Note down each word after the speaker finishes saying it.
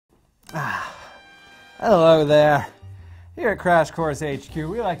Hello there. Here at Crash Course HQ,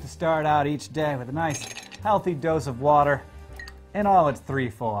 we like to start out each day with a nice, healthy dose of water in all its three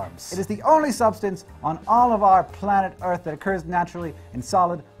forms. It is the only substance on all of our planet Earth that occurs naturally in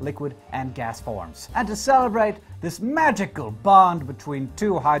solid, liquid, and gas forms. And to celebrate this magical bond between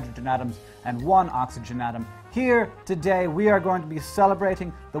two hydrogen atoms and one oxygen atom, here today we are going to be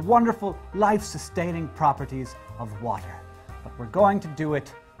celebrating the wonderful life-sustaining properties of water. But we're going to do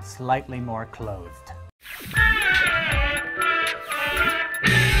it slightly more clothed.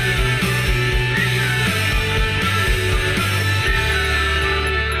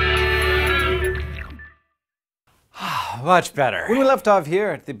 Much better. When we left off here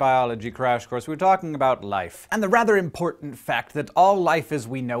at the biology crash course, we were talking about life, and the rather important fact that all life as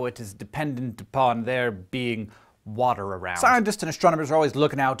we know it is dependent upon there being water around. Scientists and astronomers are always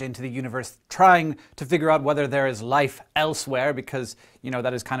looking out into the universe, trying to figure out whether there is life elsewhere, because, you know,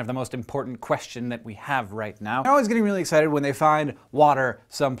 that is kind of the most important question that we have right now. They're always getting really excited when they find water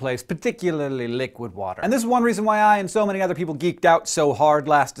someplace, particularly liquid water. And this is one reason why I and so many other people geeked out so hard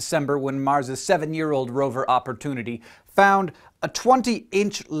last December when Mars's 7-year-old rover Opportunity found a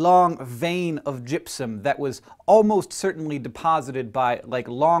 20-inch long vein of gypsum that was almost certainly deposited by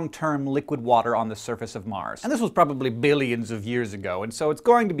long-term liquid water on the surface of Mars. And this was probably billions of years ago, and so it's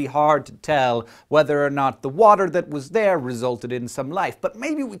going to be hard to tell whether or not the water that was there resulted in some life. But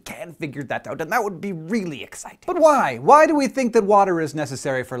maybe we can figure that out, and that would be really exciting. But why? Why do we think that water is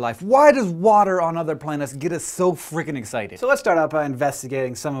necessary for life? Why does water on other planets get us so freaking excited? So let's start out by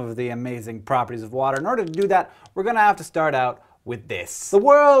investigating some of the amazing properties of water. In order to do that, we're going to have to start out with this. The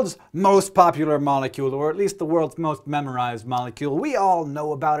world's most popular molecule, or at least the world's most memorized molecule. We all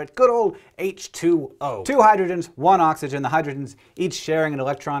know about it. Good old H2O. Two hydrogens, one oxygen. The hydrogens each sharing an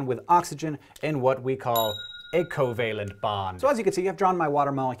electron with oxygen in what we call a covalent bond. So as you can see, I've drawn my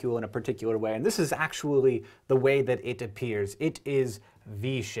water molecule in a particular way, and this is actually the way that it appears. It is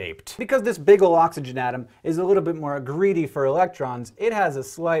V-shaped. Because this big ol' oxygen atom is a little bit more greedy for electrons, it has a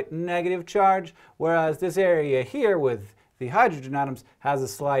slight negative charge, whereas this area here with the hydrogen atoms has a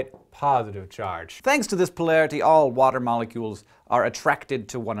slight positive charge. Thanks to this polarity, all water molecules are attracted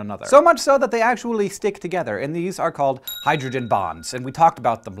to one another. So much so that they actually stick together, and these are called hydrogen bonds, and we talked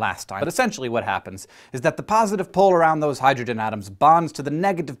about them last time. But essentially what happens is that the positive pole around those hydrogen atoms bonds to the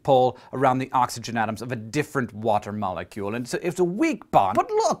negative pole around the oxygen atoms of a different water molecule. And it's a weak bond, but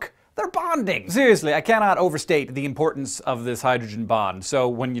look! They're bonding! Seriously, I cannot overstate the importance of this hydrogen bond. So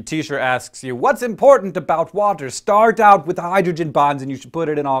when your teacher asks you, what's important about water? Start out with the hydrogen bonds, and you should put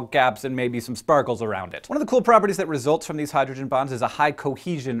it in all caps and maybe some sparkles around it. One of the cool properties that results from these hydrogen bonds is a high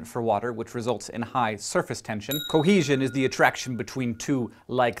cohesion for water, which results in high surface tension. Cohesion is the attraction between two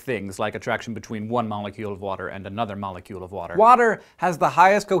like things, like attraction between one molecule of water and another molecule of water. Water has the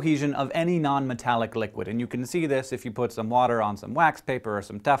highest cohesion of any non-metallic liquid, and you can see this if you put some water on some wax paper or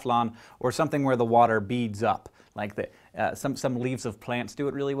some Teflon, or something where the water beads up, like some leaves of plants do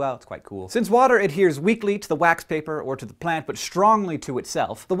it really well. It's quite cool. Since water adheres weakly to the wax paper or to the plant, but strongly to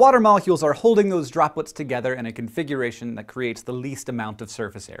itself, the water molecules are holding those droplets together in a configuration that creates the least amount of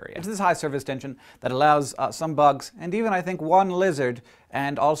surface area. It's this high surface tension that allows some bugs, and even I think one lizard,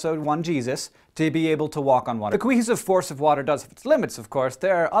 and also one Jesus, to be able to walk on water. The cohesive force of water does have its limits, of course.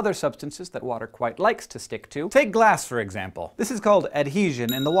 There are other substances that water quite likes to stick to. Take glass, for example. This is called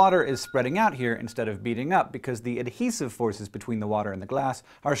adhesion, and the water is spreading out here instead of beating up because the adhesive forces between the water and the glass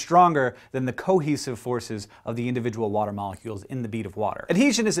are stronger than the cohesive forces of the individual water molecules in the bead of water.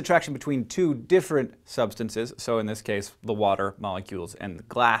 Adhesion is attraction between two different substances, so in this case, the water molecules and the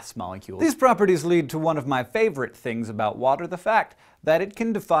glass molecules. These properties lead to one of my favorite things about water, the fact that it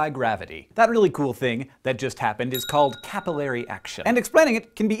can defy gravity. That really cool thing that just happened is called capillary action. And explaining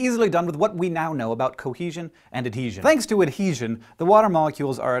it can be easily done with what we now know about cohesion and adhesion. Thanks to adhesion, the water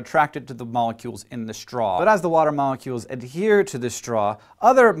molecules are attracted to the molecules in the straw. But as the water molecules adhere to the straw,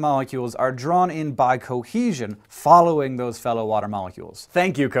 other molecules are drawn in by cohesion, following those fellow water molecules.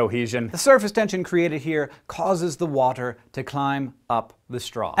 Thank you, cohesion. The surface tension created here causes the water to climb up the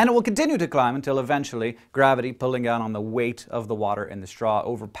straw. And it will continue to climb until eventually gravity, pulling down on the weight of the water in the straw,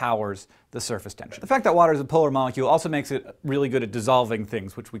 overpowers the surface tension. The fact that water is a polar molecule also makes it really good at dissolving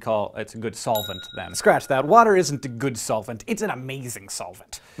things, which we call it's a good solvent then. Scratch that. Water isn't a good solvent. It's an amazing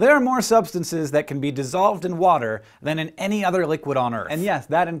solvent. There are more substances that can be dissolved in water than in any other liquid on Earth. And yes,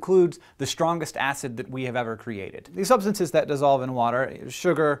 that includes the strongest acid that we have ever created. These substances that dissolve in water,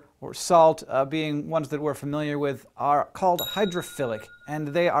 sugar or salt being ones that we're familiar with, are called hydrophilic. And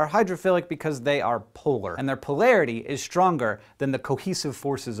they are hydrophilic because they are polar. And their polarity is stronger than the cohesive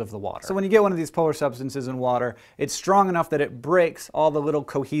forces of the water. So when you get one of these polar substances in water, it's strong enough that it breaks all the little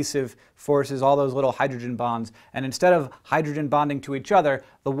cohesive forces, all those little hydrogen bonds, and instead of hydrogen bonding to each other,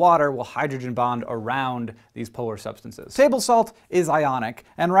 the water will hydrogen bond around these polar substances. Table salt is ionic,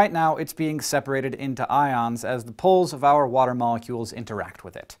 and right now it's being separated into ions as the poles of our water molecules interact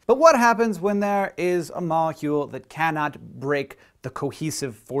with it. But what happens when there is a molecule that cannot break the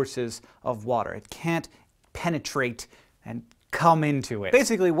cohesive forces of water? It can't penetrate and come into it.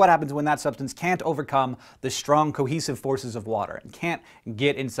 Basically, what happens when that substance can't overcome the strong cohesive forces of water and can't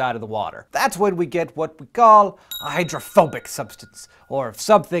get inside of the water? That's when we get what we call a hydrophobic substance, or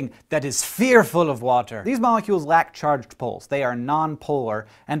something that is fearful of water. These molecules lack charged poles. They are non-polar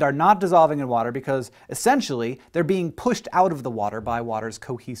and are not dissolving in water because, essentially, they're being pushed out of the water by water's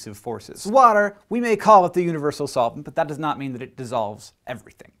cohesive forces. Water, we may call it the universal solvent, but that does not mean that it dissolves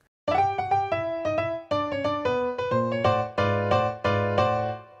everything.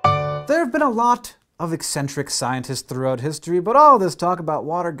 There have been a lot of eccentric scientists throughout history, but all this talk about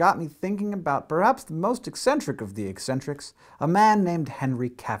water got me thinking about perhaps the most eccentric of the eccentrics, a man named Henry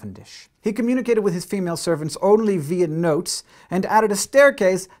Cavendish. He communicated with his female servants only via notes and added a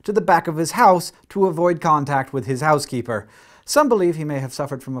staircase to the back of his house to avoid contact with his housekeeper. Some believe he may have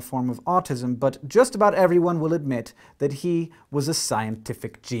suffered from a form of autism, but just about everyone will admit that he was a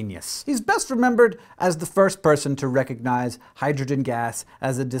scientific genius. He's best remembered as the first person to recognize hydrogen gas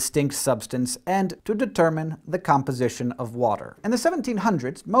as a distinct substance and to determine the composition of water. In the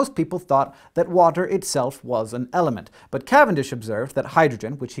 1700s, most people thought that water itself was an element, but Cavendish observed that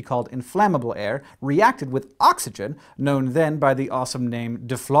hydrogen, which he called inflammable air, reacted with oxygen, known then by the awesome name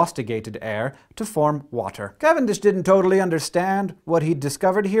deflostigated air, to form water. Cavendish didn't totally understand what he'd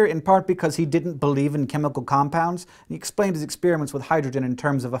discovered here, in part because he didn't believe in chemical compounds. He explained his experiments with hydrogen in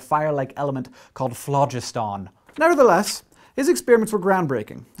terms of a fire-like element called phlogiston. Nevertheless, his experiments were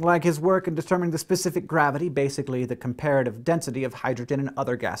groundbreaking, like his work in determining the specific gravity, basically the comparative density of hydrogen and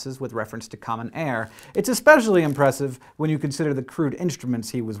other gases with reference to common air. It's especially impressive when you consider the crude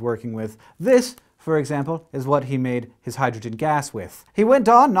instruments he was working with. This, for example, is what he made his hydrogen gas with. He went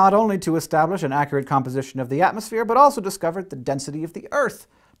on not only to establish an accurate composition of the atmosphere, but also discovered the density of the Earth.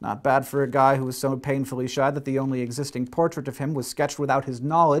 Not bad for a guy who was so painfully shy that the only existing portrait of him was sketched without his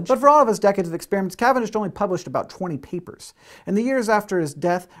knowledge. But for all of his decades of experiments, Cavendish only published about 20 papers. In the years after his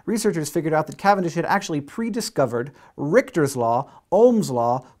death, researchers figured out that Cavendish had actually prediscovered Richter's law, Ohm's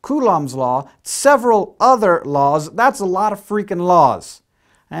law, Coulomb's law, several other laws. That's a lot of freaking laws.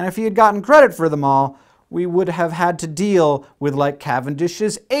 And if he had gotten credit for them all, we would have had to deal with like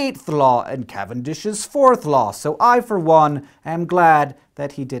Cavendish's 8th law and Cavendish's 4th law. So I, for one, am glad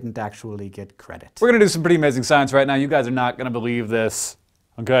that he didn't actually get credit. We're gonna do some pretty amazing science right now. You guys are not gonna believe this.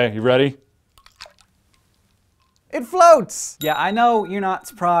 Okay, you ready? It floats! Yeah, I know you're not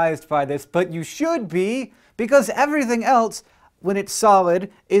surprised by this, but you should be, because everything else, when it's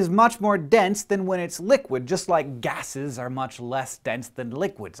solid, is much more dense than when it's liquid, just like gases are much less dense than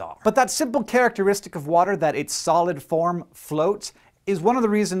liquids are. But that simple characteristic of water, that its solid form floats, is one of the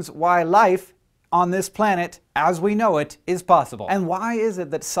reasons why life on this planet, as we know it, is possible. And why is it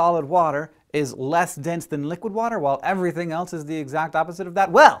that solid water is less dense than liquid water, while everything else is the exact opposite of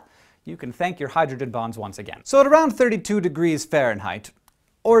that? Well, you can thank your hydrogen bonds once again. So at around 32 degrees Fahrenheit,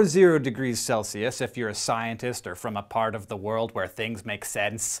 or 0 degrees Celsius if you're a scientist or from a part of the world where things make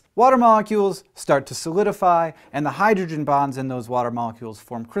sense, water molecules start to solidify, and the hydrogen bonds in those water molecules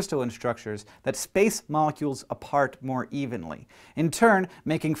form crystalline structures that space molecules apart more evenly, in turn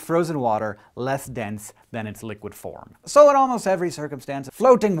making frozen water less dense than its liquid form. So in almost every circumstance,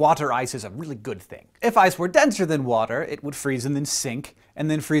 floating water ice is a really good thing. If ice were denser than water, it would freeze and then sink, and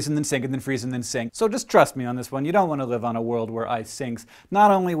then freeze and then sink, and then freeze and then sink. So just trust me on this one, you don't want to live on a world where ice sinks.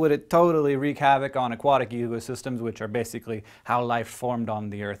 Not only would it totally wreak havoc on aquatic ecosystems, which are basically how life formed on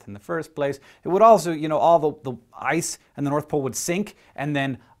the Earth in the first place, it would also, you know, all the ice in the North Pole would sink, and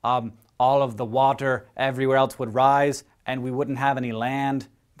then all of the water everywhere else would rise, and we wouldn't have any land.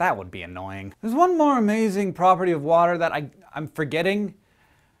 That would be annoying. There's one more amazing property of water that I'm forgetting.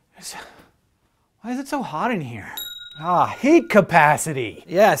 Why is it so hot in here? Heat capacity.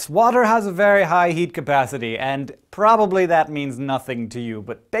 Yes, water has a very high heat capacity, and probably that means nothing to you,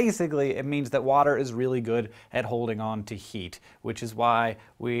 but basically it means that water is really good at holding on to heat, which is why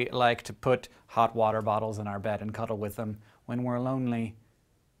we like to put hot water bottles in our bed and cuddle with them when we're lonely.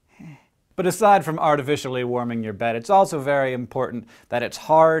 But aside from artificially warming your bed, it's also very important that it's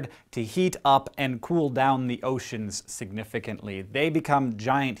hard to heat up and cool down the oceans significantly. They become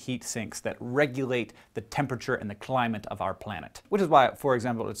giant heat sinks that regulate the temperature and the climate of our planet. Which is why, for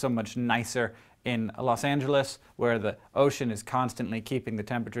example, it's so much nicer in Los Angeles, where the ocean is constantly keeping the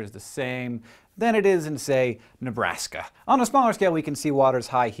temperatures the same, than it is in, say, Nebraska. On a smaller scale, we can see water's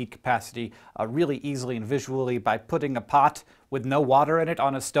high heat capacity really easily and visually by putting a pot with no water in it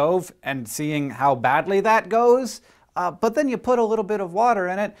on a stove and seeing how badly that goes. But then you put a little bit of water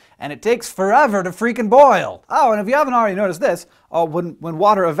in it, and it takes forever to freaking boil. Oh, and if you haven't already noticed this, when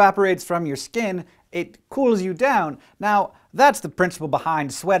water evaporates from your skin, it cools you down. Now, that's the principle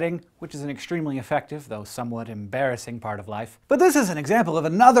behind sweating, which is an extremely effective, though somewhat embarrassing part of life. But this is an example of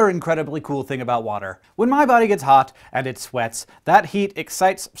another incredibly cool thing about water. When my body gets hot and it sweats, that heat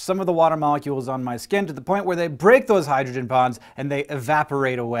excites some of the water molecules on my skin to the point where they break those hydrogen bonds and they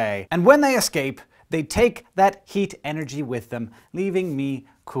evaporate away. And when they escape, they take that heat energy with them, leaving me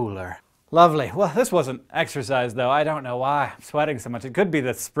cooler. Lovely. Well, this wasn't exercise, though. I don't know why I'm sweating so much. It could be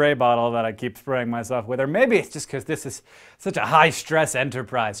the spray bottle that I keep spraying myself with, or maybe it's just because this is such a high-stress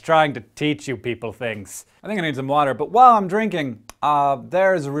enterprise, trying to teach you people things. I think I need some water, but while I'm drinking,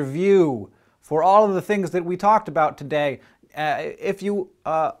 there's a review for all of the things that we talked about today. If there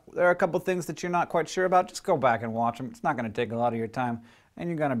are a couple things that you're not quite sure about, just go back and watch them. It's not going to take a lot of your time, and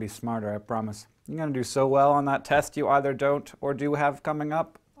you're going to be smarter, I promise. You're going to do so well on that test you either don't or do have coming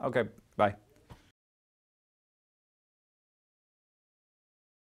up. Okay. Bye.